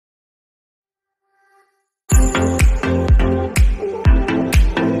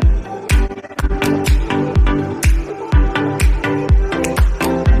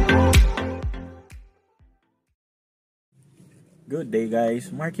Good day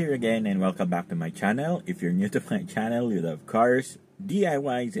guys, Mark here again and welcome back to my channel. If you're new to my channel, you love cars,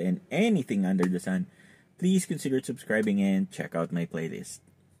 DIYs, and anything under the sun, please consider subscribing and check out my playlist.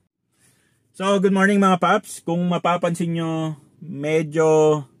 So, good morning mga paps. Kung mapapansin nyo,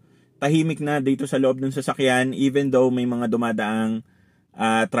 medyo tahimik na dito sa loob ng sasakyan even though may mga dumadaang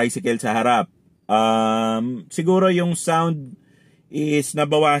tricycle sa harap. Siguro yung sound is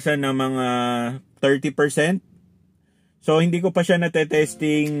nabawasan ng mga 30%. So, hindi ko pa siya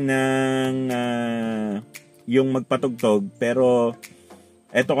natetesting ng yung magpatugtog. Pero,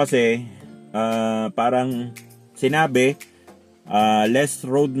 eto kasi, parang sinabi, less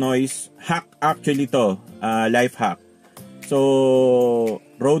road noise. Hack actually to. Life hack. So,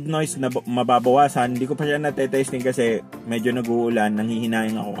 road noise na mababawasan. Hindi ko pa siya natetesting kasi medyo nag-uulan.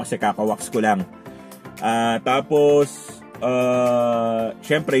 Nanghihinaing ako kasi kakawaks ko lang. Tapos,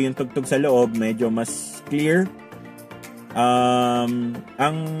 syempre, yung tugtog sa loob, medyo mas clear.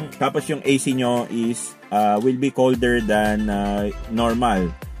 Tapos yung AC nyo is will be colder than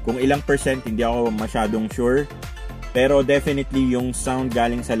normal. Kung ilang percent hindi ako masyadong sure, pero definitely yung sound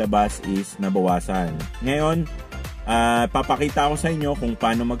galing sa labas is nabawasan. Ngayon, papakita ko sa inyo kung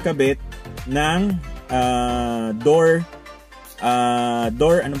paano magkabit ng door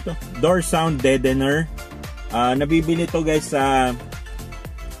sound deadener. Nabibili to guys sa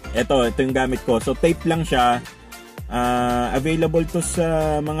ito yung gamit ko. So tape lang siya. Available to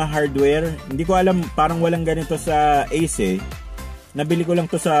sa mga hardware. Hindi ko alam, parang walang ganito sa Ace eh. Nabili ko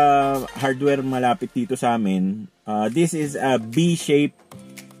lang to sa hardware malapit dito sa amin. This is a B-shape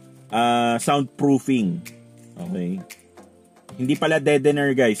soundproofing. Okay. Hindi pala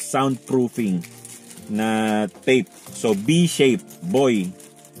deadener guys, soundproofing na tape. So B-shape, boy.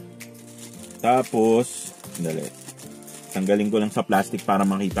 Tapos, dali. Tanggalin ko lang sa plastic para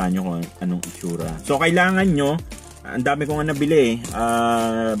makita nyo kung anong itsura. So kailangan nyo, ang dami ko nga nabili eh.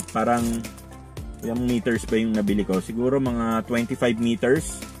 Parang yung meters pa yung nabili ko. Siguro mga 25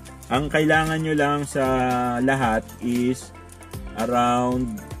 meters. Ang kailangan nyo lang sa lahat is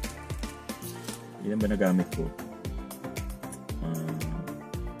around, ilan ba nagamit ko?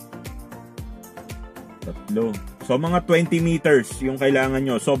 3. So mga 20 meters yung kailangan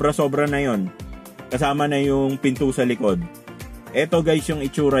nyo. Sobra-sobra na yon. Kasama na yung pinto sa likod. Eto guys yung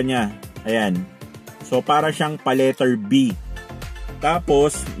itsura nya. Ayan. So, para siyang pa-letter B.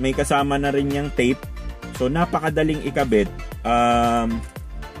 Tapos, may kasama na rin yung tape. So, napakadaling ikabit.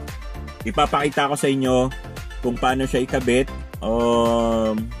 Ipapakita ko sa inyo kung paano siya ikabit.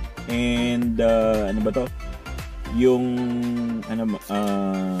 Ano ba to? Yung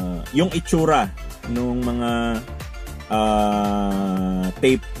itsura nung mga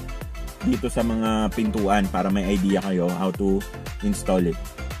tape dito sa mga pintuan para may idea kayo how to install it.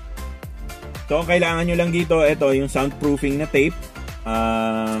 So, ang kailangan nyo lang dito, ito yung soundproofing na tape,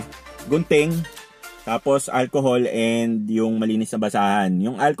 gunting, tapos alcohol and yung malinis na basahan.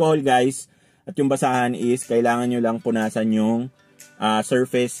 Yung alcohol guys at yung basahan is kailangan nyo lang punasan yung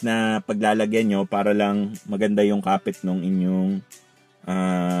surface na paglalagyan nyo para lang maganda yung kapit ng inyong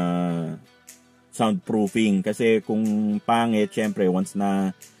soundproofing. Kasi kung pangit, syempre once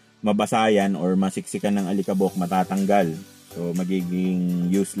na mabasayan or masiksikan ng alikabok, matatanggal. So, magiging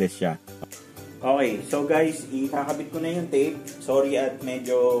useless siya. Okay, so guys, ikakabit ko na yung tape. Sorry at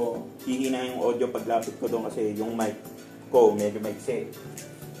medyo hihina yung audio paglapit ko doon kasi yung mic ko medyo maiksi.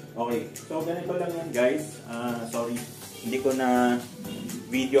 Okay, so ganito lang yan guys. Sorry, hindi ko na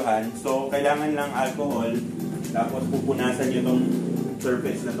videohan. So, kailangan lang alcohol. Tapos pupunasan nyo tong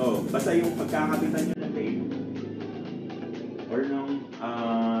surface na to. Basta yung pagkakabitan nyo ng tape or ng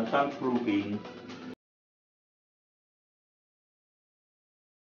soundproofing,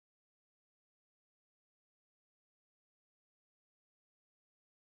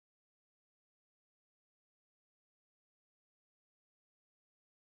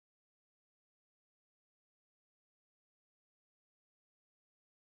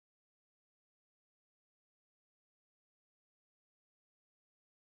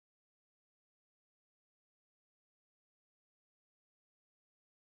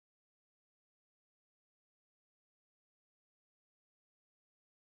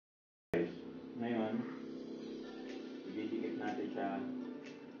 ngayon, ididikit natin siya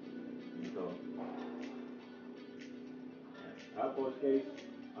dito. Tapos guys,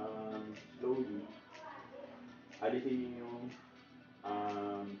 slowly, alisin niyo yung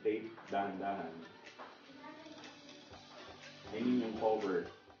tape dahan-dahan. I mean yung cover.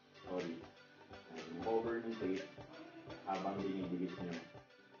 Sorry. Yung cover ng tape habang dinidikit niyo.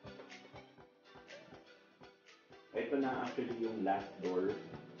 Ito na actually yung last door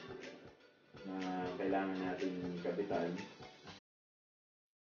na kailangan natin kabitan.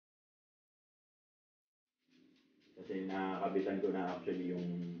 Kasi nakakabitan ko na actually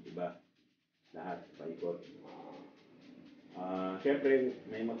yung iba. Lahat, paikot. Siyempre,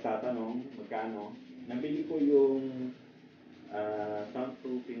 may magtatanong, magkano. Nabili ko yung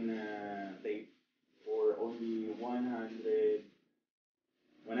soundproofing na tape for only 150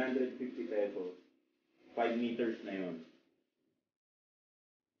 pesos. 5 meters na yun.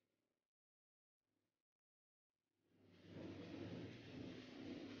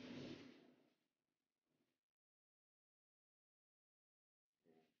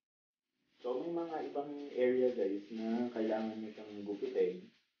 So, may mga ibang area guys na kailangan nyo siyang gupitin.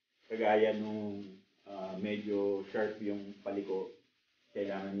 Kagaya nung medyo sharp yung paliko,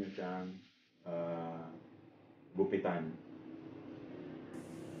 kailangan nyo siyang gupitan.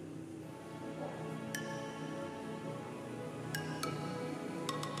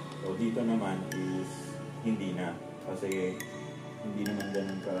 So, dito naman is hindi na. Kasi hindi naman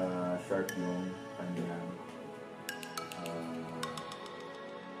ganun ka-sharp yung kanyang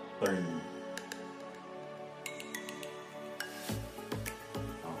turn.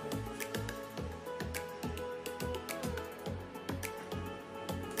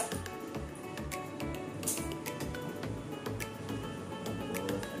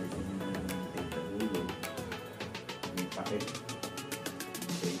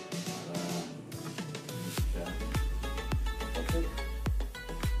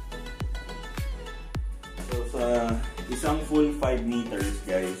 So sa isang full 5 meters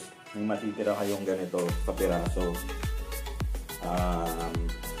guys, may matitira kayong ganito kapiraso.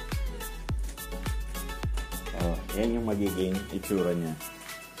 Yan yung magiging itsura niya.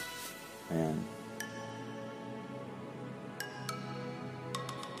 Ayan.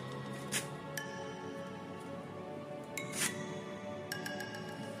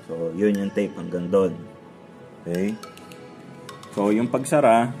 So, yun yung tape hanggang doon. Okay? So, yung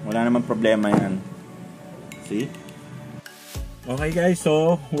pagsara, wala namang problema yan. See? Okay guys,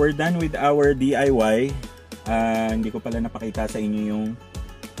 so we're done with our DIY. Hindi ko pala napakita sa inyo yung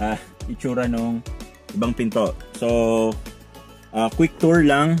itsura nung ibang pinto. So, quick tour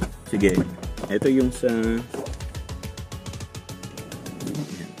lang. Sige. Ito yung sa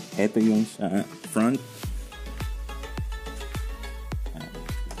front.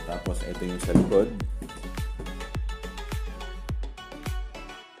 Tapos ito yung sa likod.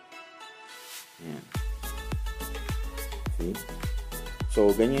 Ayan. See?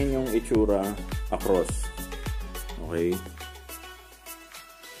 So, ganyan yung itsura across. Okay?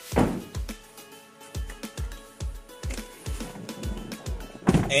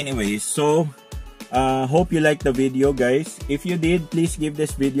 Anyways, so hope you liked the video guys. If you did, please give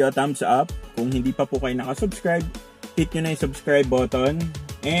this video a thumbs up. Kung hindi pa po kayo nakasubscribe, hit nyo na yung subscribe button.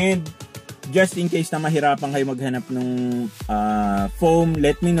 And just in case na mahirapan kayo maghanap ng foam,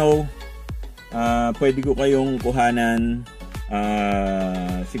 let me know. Pwede ko kayong kuhanan.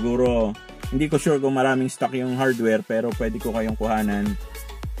 Siguro, hindi ko sure kung maraming stock yung hardware, pero pwede ko kayong kuhanan.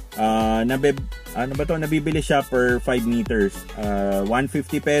 Nabibili siya per 5 meters. 150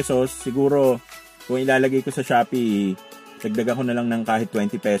 pesos. Siguro, kung ilalagay ko sa Shopee, dagdagan ko na lang ng kahit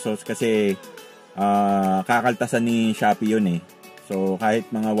 20 pesos kasi kakaltasan ni Shopee yun eh. So, kahit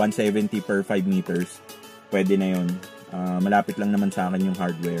mga 170 per 5 meters, pwede na yun. Malapit lang naman sa akin yung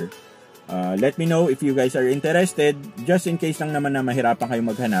hardware. Let me know if you guys are interested. Just in case lang naman na mahirapan kayo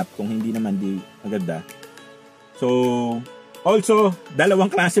maghanap. Kung hindi naman, di maganda. So, also,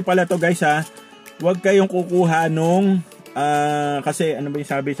 dalawang klase pala to guys ha. Huwag kayong kukuha nung, kasi ano ba yung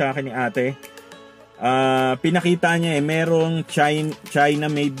sabi sa akin ni ate? Pinakita niya eh, merong China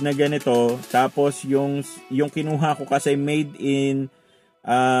made na ganito. Tapos yung kinuha ko kasi made in,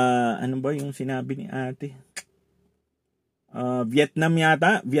 ano ba yung sinabi ni ate? Vietnam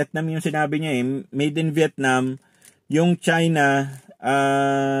yata. Vietnam yung sinabi niya eh. Made in Vietnam. Yung China,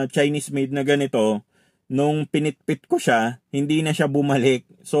 Chinese made na ganito. Nung pinitpit ko siya, hindi na siya bumalik.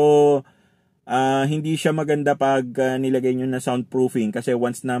 So, hindi siya maganda pag nilagay nyo na soundproofing kasi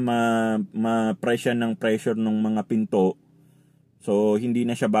once na ma-pressure ng pressure ng mga pinto, so hindi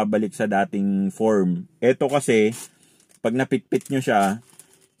na siya babalik sa dating form. Ito kasi, pag napitpit nyo siya,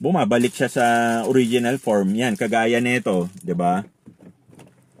 bumabalik siya sa original form. Yan, kagaya nito, 'di ba?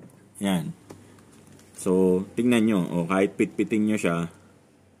 Yan. So, tingnan nyo, kahit pitpitin nyo siya,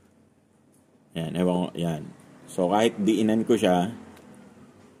 yan, ewan ko, yan. So, kahit diinan ko siya,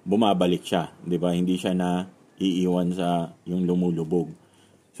 bumabalik siya, 'di ba? Hindi siya na iiwan sa yung lumulubog.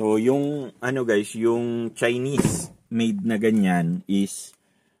 So, yung ano guys, yung Chinese made na ganyan is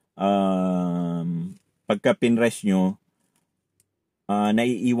pagka pinrest nyo,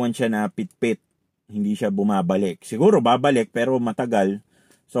 naiiwan siya na pitpit. Hindi siya bumabalik. Siguro babalik pero matagal.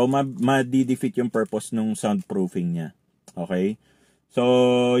 So, ma-defeat yung purpose nung soundproofing niya. Okay?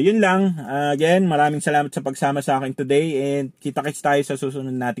 So, yun lang. Again, maraming salamat sa pagsama sa akin today and kita-kits tayo sa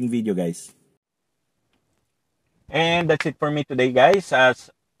susunod nating video, guys. And that's it for me today, guys.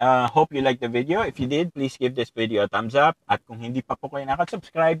 Hope you liked the video. If you did, please give this video a thumbs up. At kung hindi pa po kayo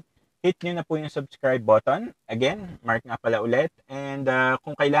nakasubscribe, hit nyo na po yung subscribe button. Again, Mark nga pala ulit. And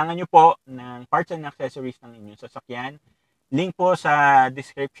kung kailangan nyo po ng parts and accessories ng inyong sasakyan, link po sa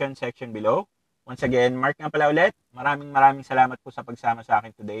description section below. Once again, Mark nga pala ulit. Maraming salamat po sa pagsama sa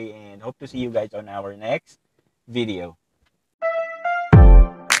akin today and hope to see you guys on our next video.